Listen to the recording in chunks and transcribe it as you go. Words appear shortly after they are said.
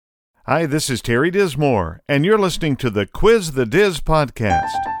Hi, this is Terry Dismore, and you're listening to the Quiz the Diz podcast.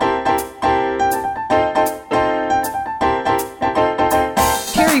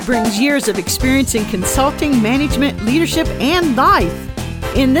 Terry brings years of experience in consulting, management, leadership, and life.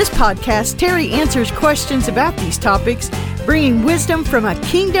 In this podcast, Terry answers questions about these topics, bringing wisdom from a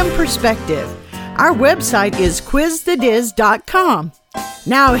kingdom perspective. Our website is quizthediz.com.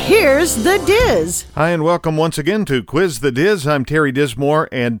 Now here's the Diz. Hi, and welcome once again to Quiz the Diz. I'm Terry Dismore,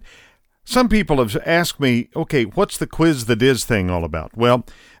 and some people have asked me, okay, what's the Quiz the Diz thing all about? Well,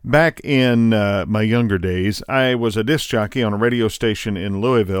 back in my younger days, I was a disc jockey on a radio station in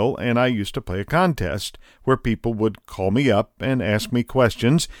Louisville, and I used to play a contest where people would call me up and ask me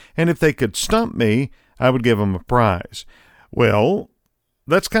questions, and if they could stump me, I would give them a prize. Well,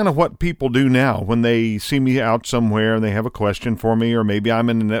 that's kind of what people do now when they see me out somewhere and they have a question for me, or maybe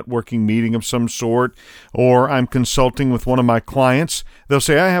I'm in a networking meeting of some sort, or I'm consulting with one of my clients. They'll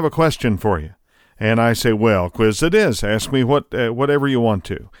say, I have a question for you. And I say, well, Quiz the Diz. Ask me whatever you want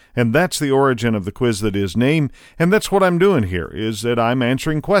to. And that's the origin of the Quiz the Diz name. And that's what I'm doing here, is that I'm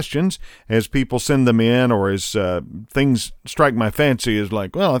answering questions as people send them in, or as things strike my fancy, is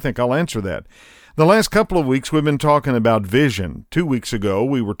like, well, I think I'll answer that. The last couple of weeks, we've been talking about vision. 2 weeks ago,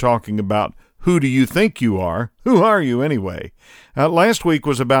 we were talking about who do you think you are? Who are you anyway? Last week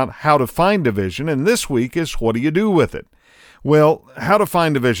was about how to find a vision, and this week is what do you do with it? Well, how to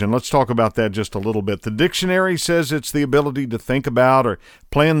find a vision. Let's talk about that just a little bit. The dictionary says it's the ability to think about or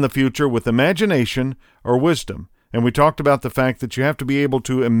plan the future with imagination or wisdom. And we talked about the fact that you have to be able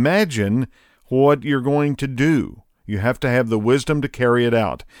to imagine what you're going to do. You have to have the wisdom to carry it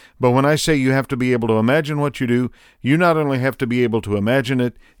out. But when I say you have to be able to imagine what you do, you not only have to be able to imagine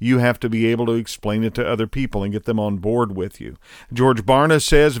it, you have to be able to explain it to other people and get them on board with you. George Barna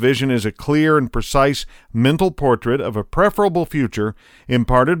says vision is a clear and precise mental portrait of a preferable future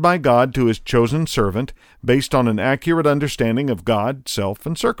imparted by God to his chosen servant based on an accurate understanding of God, self,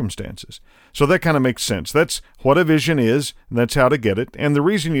 and circumstances. So that kind of makes sense. That's what a vision is, and that's how to get it. And the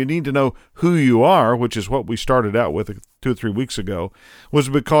reason you need to know who you are, which is what we started out with 2 or 3 weeks ago, was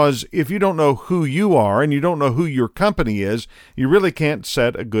because if you don't know who you are and you don't know who your company is, you really can't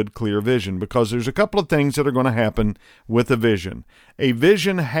set a good, clear vision, because there's a couple of things that are going to happen with a vision. A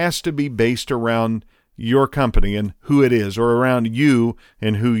vision has to be based around your company and who it is, or around you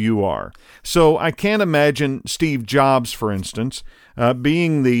and who you are. So I can't imagine Steve Jobs, for instance,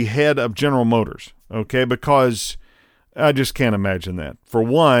 being the head of General Motors, okay, because I just can't imagine that. For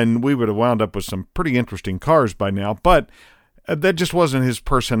one, we would have wound up with some pretty interesting cars by now, but that just wasn't his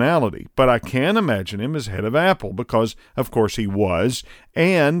personality. But I can imagine him as head of Apple, because, of course, he was,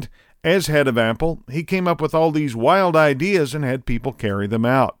 and as head of Apple, he came up with all these wild ideas and had people carry them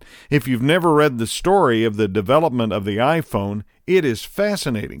out. If you've never read the story of the development of the iPhone, it is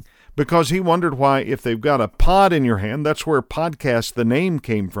fascinating, because he wondered why, if they've got a pod in your hand, that's where podcast, the name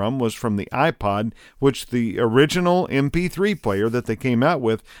came from, was from the iPod, which the original MP3 player that they came out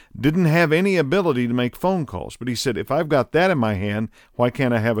with didn't have any ability to make phone calls. But he said, if I've got that in my hand, why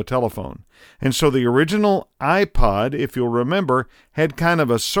can't I have a telephone? And so the original iPod, if you'll remember, had kind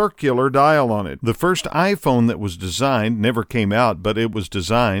of a circular dial on it. The first iPhone that was designed never came out, but it was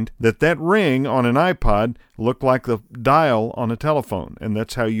designed that ring on an iPod looked like the dial on a telephone, and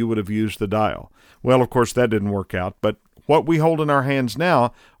that's how you would have used the dial. Well, of course, that didn't work out, but what we hold in our hands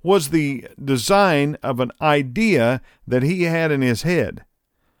now was the design of an idea that he had in his head.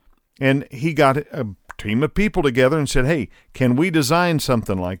 And he got a team of people together and said, hey, can we design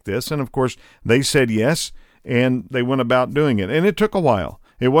something like this? And of course, they said yes, and they went about doing it. And it took a while.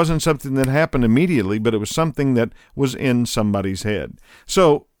 It wasn't something that happened immediately, but it was something that was in somebody's head.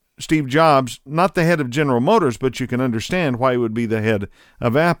 So Steve Jobs, not the head of General Motors, but you can understand why he would be the head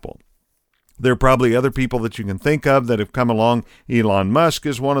of Apple. There are probably other people that you can think of that have come along. Elon Musk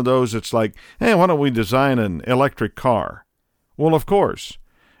is one of those. It's like, hey, why don't we design an electric car? Well, of course.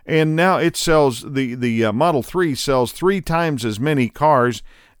 And now it sells, the Model 3 sells 3 times as many cars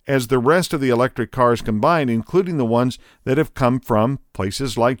as the rest of the electric cars combined, including the ones that have come from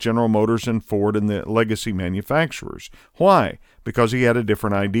places like General Motors and Ford and the legacy manufacturers. Why? Because he had a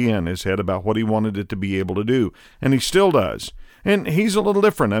different idea in his head about what he wanted it to be able to do, and he still does. And he's a little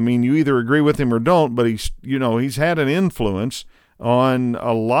different. I mean, you either agree with him or don't, but he's had an influence on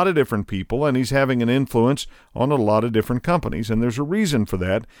a lot of different people, and he's having an influence on a lot of different companies. And there's a reason for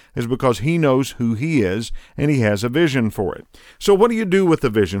that, is because he knows who he is, and he has a vision for it. So what do you do with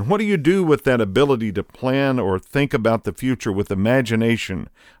the vision? What do you do with that ability to plan or think about the future with imagination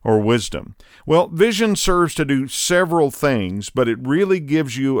or wisdom? Well, vision serves to do several things, but it really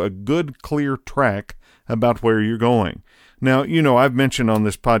gives you a good, clear track about where you're going. Now, I've mentioned on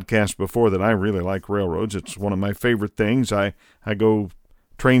this podcast before that I really like railroads. It's one of my favorite things. I go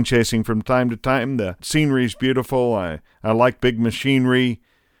train chasing from time to time. The scenery is beautiful. I like big machinery.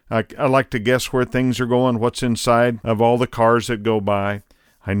 I like to guess where things are going, what's inside of all the cars that go by.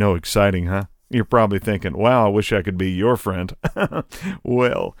 I know, exciting, huh? You're probably thinking, wow, I wish I could be your friend.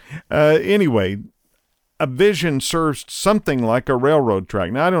 Well, anyway, a vision serves something like a railroad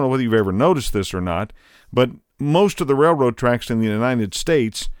track. Now, I don't know whether you've ever noticed this or not, but most of the railroad tracks in the United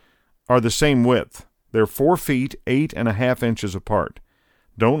States are the same width. They're 4 feet, 8.5 inches apart.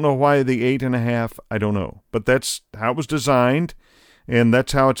 Don't know why the 8.5, I don't know. But that's how it was designed, and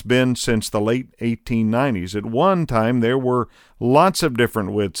that's how it's been since the late 1890s. At one time, there were lots of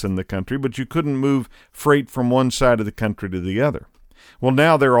different widths in the country, but you couldn't move freight from one side of the country to the other. Well,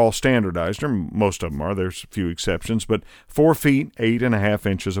 now they're all standardized, or most of them are. There's a few exceptions, but 4 feet, 8.5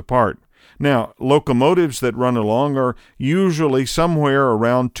 inches apart. Now, locomotives that run along are usually somewhere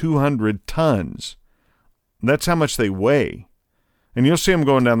around 200 tons. That's how much they weigh. And you'll see them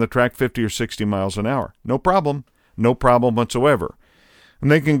going down the track 50 or 60 miles an hour. No problem. No problem whatsoever.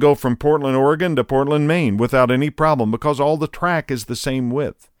 And they can go from Portland, Oregon to Portland, Maine without any problem because all the track is the same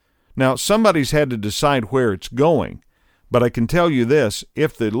width. Now, somebody's had to decide where it's going. But I can tell you this,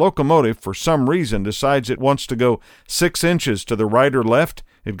 if the locomotive for some reason decides it wants to go 6 inches to the right or left,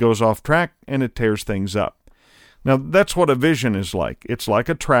 it goes off track and it tears things up. Now, that's what a vision is like. It's like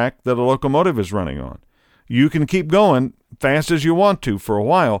a track that a locomotive is running on. You can keep going fast as you want to for a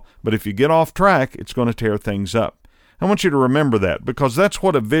while, but if you get off track, it's going to tear things up. I want you to remember that because that's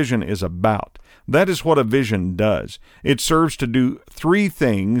what a vision is about. That is what a vision does. It serves to do 3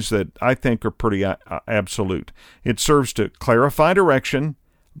 things that I think are pretty absolute. It serves to clarify direction,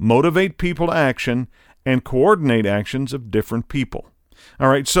 motivate people to action, and coordinate actions of different people. All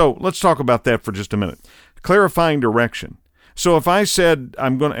right, so let's talk about that for just a minute. Clarifying direction. So if I said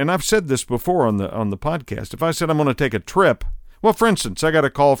I'm going to, and I've said this before on the podcast, if I said I'm going to take a trip, well, for instance, I got a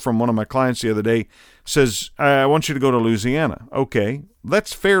call from one of my clients the other day, says, I want you to go to Louisiana. Okay,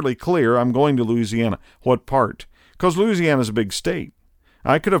 that's fairly clear. I'm going to Louisiana. What part? Because Louisiana's a big state.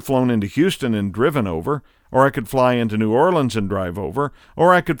 I could have flown into Houston and driven over, or I could fly into New Orleans and drive over,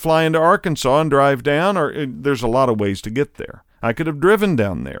 or I could fly into Arkansas and drive down, or there's a lot of ways to get there. I could have driven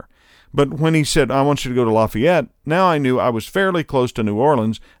down there. But when he said, I want you to go to Lafayette, now I knew I was fairly close to New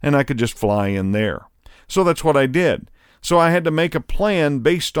Orleans, and I could just fly in there. So that's what I did. So I had to make a plan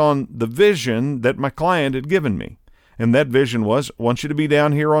based on the vision that my client had given me. And that vision was, I want you to be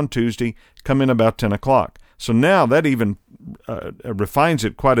down here on Tuesday, come in about 10 o'clock. So now that even refines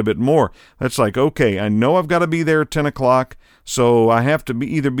it quite a bit more. That's like, okay, I know I've got to be there at 10 o'clock, so I have to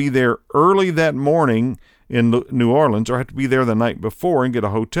either be there early that morning in New Orleans, or I have to be there the night before and get a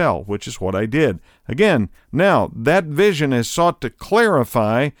hotel, which is what I did. Again, now that vision has sought to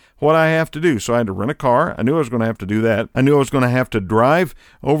clarify what I have to do. So I had to rent a car. I knew I was going to have to do that. I knew I was going to have to drive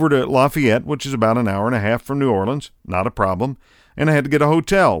over to Lafayette, which is about an hour and a half from New Orleans. Not a problem. And I had to get a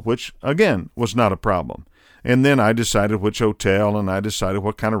hotel, which, again, was not a problem. And then I decided which hotel, and I decided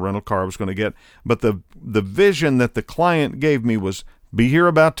what kind of rental car I was going to get. But the vision that the client gave me was be here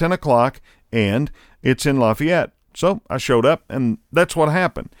about 10 o'clock, and it's in Lafayette. So I showed up, and that's what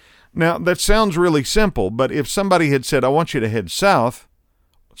happened. Now, that sounds really simple, but if somebody had said, I want you to head south,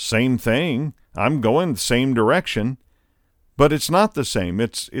 same thing. I'm going the same direction, but it's not the same.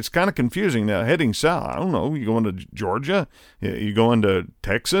 It's kind of confusing. Now, heading south, I don't know, you going to Georgia? You going to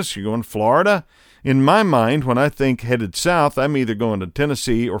Texas? You going to Florida? In my mind, when I think headed south, I'm either going to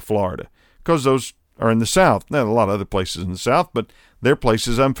Tennessee or Florida, because those are in the south. Now, a lot of other places in the south, but they're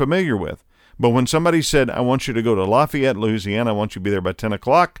places I'm familiar with. But when somebody said, I want you to go to Lafayette, Louisiana, I want you to be there by 10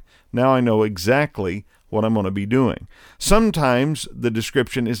 o'clock, now I know exactly what I'm going to be doing. Sometimes the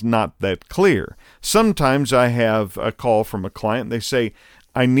description is not that clear. Sometimes I have a call from a client. They say,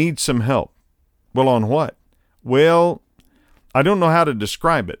 I need some help. Well, on what? Well, I don't know how to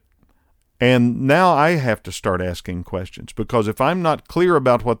describe it. And now I have to start asking questions, because if I'm not clear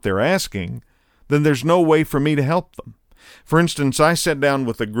about what they're asking, then there's no way for me to help them. For instance, I sat down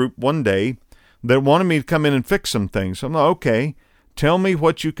with a group one day that wanted me to come in and fix some things. I'm like, okay, tell me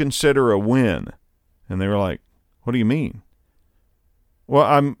what you consider a win. And they were like, what do you mean?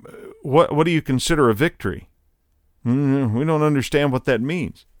 Well, what do you consider a victory? We don't understand what that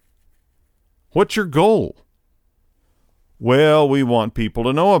means. What's your goal? Well, we want people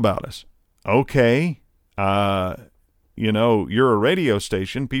to know about us. Okay, you're a radio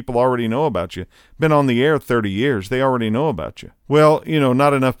station. People already know about you. Been on the air 30 years. They already know about you. Well,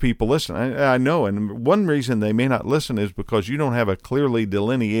 not enough people listen. I know. And one reason they may not listen is because you don't have a clearly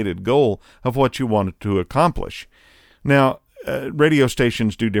delineated goal of what you want to accomplish. Now, radio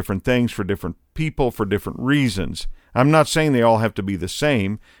stations do different things for different people for different reasons. I'm not saying they all have to be the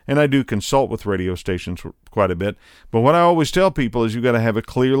same, and I do consult with radio stations quite a bit, but what I always tell people is you've got to have a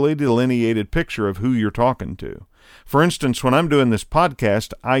clearly delineated picture of who you're talking to. For instance, when I'm doing this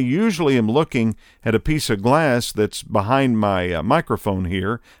podcast, I usually am looking at a piece of glass that's behind my microphone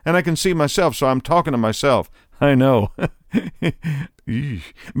here, and I can see myself, so I'm talking to myself. I know.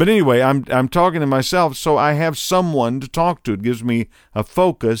 But anyway, I'm talking to myself, so I have someone to talk to. It gives me a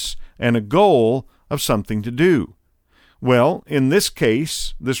focus and a goal of something to do. Well, in this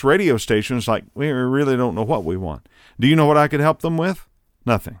case, this radio station is like, we really don't know what we want. Do you know what I could help them with?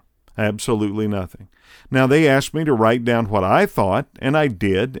 Nothing. Absolutely nothing. Now, they asked me to write down what I thought, and I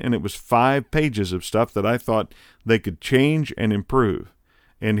did, and it was 5 pages of stuff that I thought they could change and improve.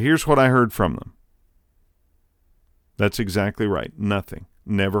 And here's what I heard from them. That's exactly right. Nothing.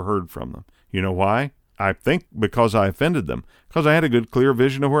 Never heard from them. You know why? I think because I offended them, because I had a good, clear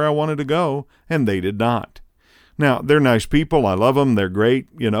vision of where I wanted to go, and they did not. Now, they're nice people. I love them. They're great,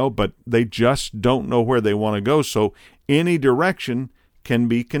 but they just don't know where they want to go. So any direction can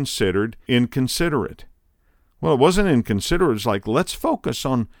be considered inconsiderate. Well, it wasn't inconsiderate. It's like, let's focus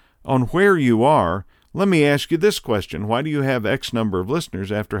on where you are. Let me ask you this question. Why do you have X number of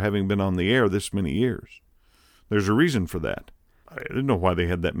listeners after having been on the air this many years? There's a reason for that. I didn't know why they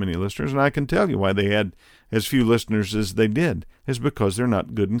had that many listeners, and I can tell you why they had as few listeners as they did. It's because they're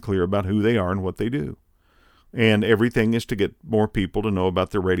not good and clear about who they are and what they do. And everything is to get more people to know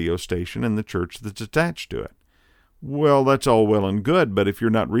about the radio station and the church that's attached to it. Well, that's all well and good, but if you're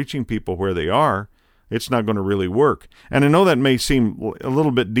not reaching people where they are, it's not going to really work. And I know that may seem a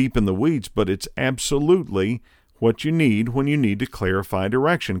little bit deep in the weeds, but it's absolutely what you need when you need to clarify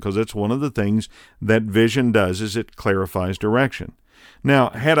direction, because it's one of the things that vision does, is it clarifies direction. Now,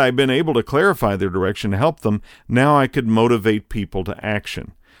 had I been able to clarify their direction, help them, now I could motivate people to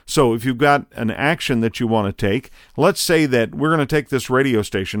action. So if you've got an action that you want to take, let's say that we're going to take this radio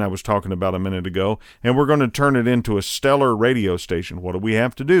station I was talking about a minute ago, and we're going to turn it into a stellar radio station. What do we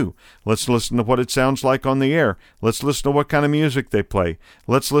have to do? Let's listen to what it sounds like on the air. Let's listen to what kind of music they play.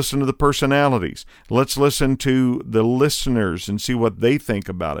 Let's listen to the personalities. Let's listen to the listeners and see what they think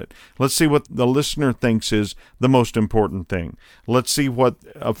about it. Let's see what the listener thinks is the most important thing. Let's see what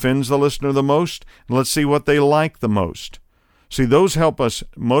offends the listener the most, and let's see what they like the most. See, those help us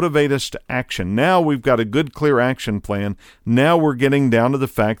motivate us to action. Now we've got a good, clear action plan. Now we're getting down to the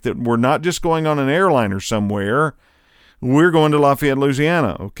fact that we're not just going on an airliner somewhere. We're going to Lafayette,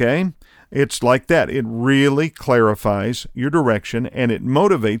 Louisiana, okay? It's like that. It really clarifies your direction, and it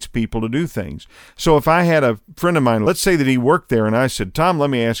motivates people to do things. So if I had a friend of mine, let's say that he worked there, and I said, Tom, let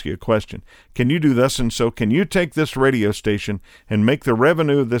me ask you a question. Can you do thus and so? Can you take this radio station and make the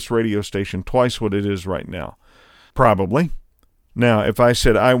revenue of this radio station twice what it is right now? Probably. Now, if I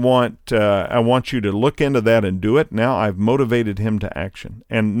said, I want you to look into that and do it, now I've motivated him to action.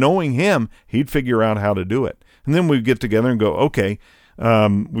 And knowing him, he'd figure out how to do it. And then we'd get together and go, okay,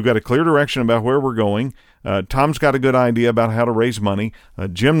 we've got a clear direction about where we're going. Tom's got a good idea about how to raise money.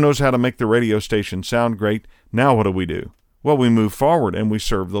 Jim knows how to make the radio station sound great. Now what do? Well, we move forward and we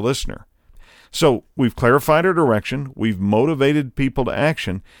serve the listener. So we've clarified our direction, we've motivated people to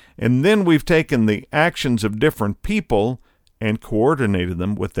action, and then we've taken the actions of different people and coordinated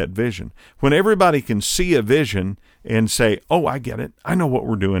them with that vision. When everybody can see a vision and say, oh, I get it. I know what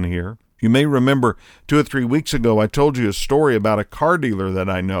we're doing here. You may remember 2 or 3 weeks ago, I told you a story about a car dealer that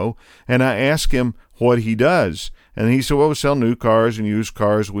I know, and I asked him what he does. And he said, well, we sell new cars and used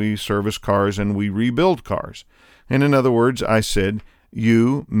cars, we service cars, and we rebuild cars. And in other words, I said,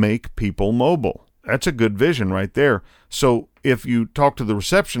 you make people mobile. That's a good vision right there. So if you talk to the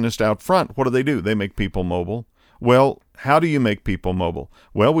receptionist out front, what do? They make people mobile. Well, how do you make people mobile?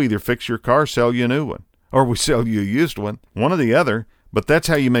 Well, we either fix your car, sell you a new one, or we sell you a used one, one or the other, but that's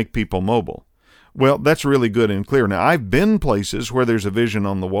how you make people mobile. Well, that's really good and clear. Now, I've been places where there's a vision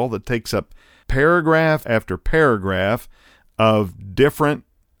on the wall that takes up paragraph after paragraph of different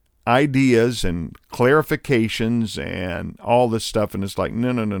ideas and clarifications and all this stuff, and it's like,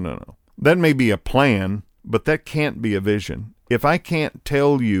 no. That may be a plan, but that can't be a vision. If I can't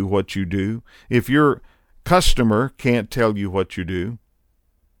tell you what you do, if your customer can't tell you what you do,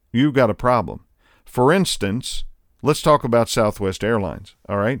 you've got a problem. For instance, let's talk about Southwest Airlines,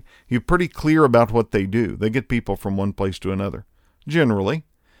 all right? You're pretty clear about what they do. They get people from one place to another, generally.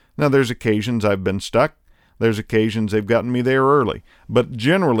 Now, there's occasions I've been stuck. There's occasions they've gotten me there early. But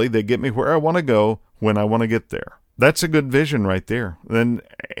generally, they get me where I want to go when I want to get there. That's a good vision right there.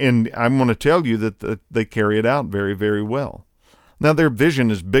 And I'm going to tell you that they carry it out very, very well. Now, their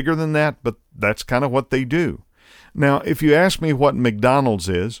vision is bigger than that, but that's kind of what they do. Now, if you ask me what McDonald's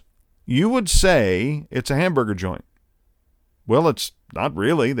is, you would say it's a hamburger joint. Well, it's not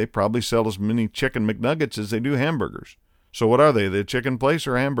really. They probably sell as many chicken McNuggets as they do hamburgers. So what are they? They a chicken place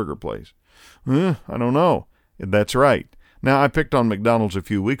or a hamburger place? I don't know. That's right. Now, I picked on McDonald's a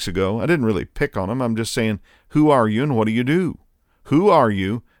few weeks ago. I didn't really pick on them. I'm just saying, who are you and what do you do? Who are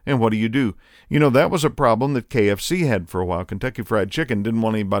you and what do you do? You know, that was a problem that KFC had for a while. Kentucky Fried Chicken didn't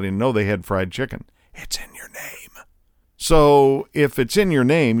want anybody to know they had fried chicken. It's in your name. So if it's in your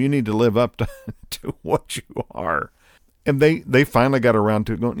name, you need to live up to what you are. And they finally got around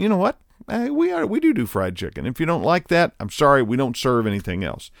to going, you know what? We do fried chicken. If you don't like that, I'm sorry, we don't serve anything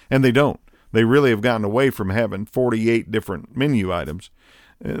else. And they don't. They really have gotten away from having 48 different menu items.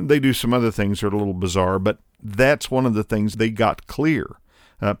 They do some other things that are a little bizarre, but that's one of the things they got clear.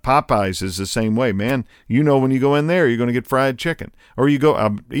 Popeyes is the same way, man. You know when you go in there, you're going to get fried chicken. Or you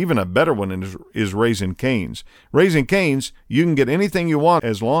go, even a better one is Raising Cane's. Raising Cane's, you can get anything you want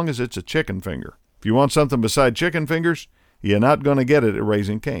as long as it's a chicken finger. If you want something beside chicken fingers, you're not going to get it at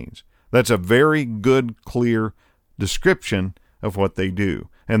Raising Cane's. That's a very good, clear description of what they do.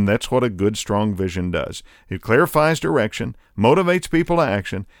 And that's what a good, strong vision does. It clarifies direction, motivates people to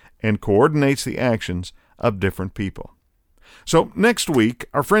action, and coordinates the actions of different people. So next week,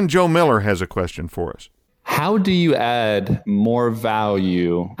 our friend Joe Miller has a question for us. How do you add more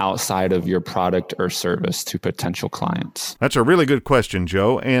value outside of your product or service to potential clients? That's a really good question,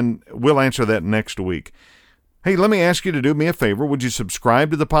 Joe, and we'll answer that next week. Hey, let me ask you to do me a favor. Would you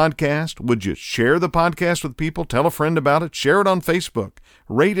subscribe to the podcast? Would you share the podcast with people? Tell a friend about it. Share it on Facebook.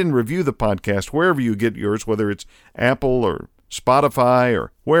 Rate and review the podcast wherever you get yours, whether it's Apple or Spotify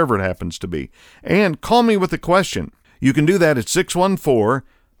or wherever it happens to be. And call me with a question. You can do that at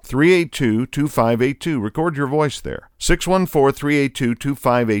 614-382-2582. Record your voice there.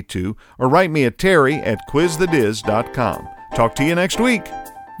 614-382-2582 or write me at terry@quizthediz.com. Talk to you next week.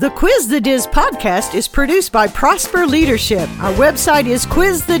 The Quiz the Diz podcast is produced by Prosper Leadership. Our website is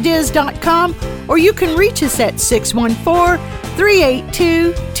quizthediz.com, or you can reach us at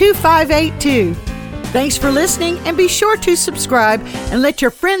 614-382-2582. Thanks for listening, and be sure to subscribe and let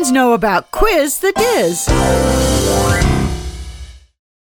your friends know about Quiz the Diz.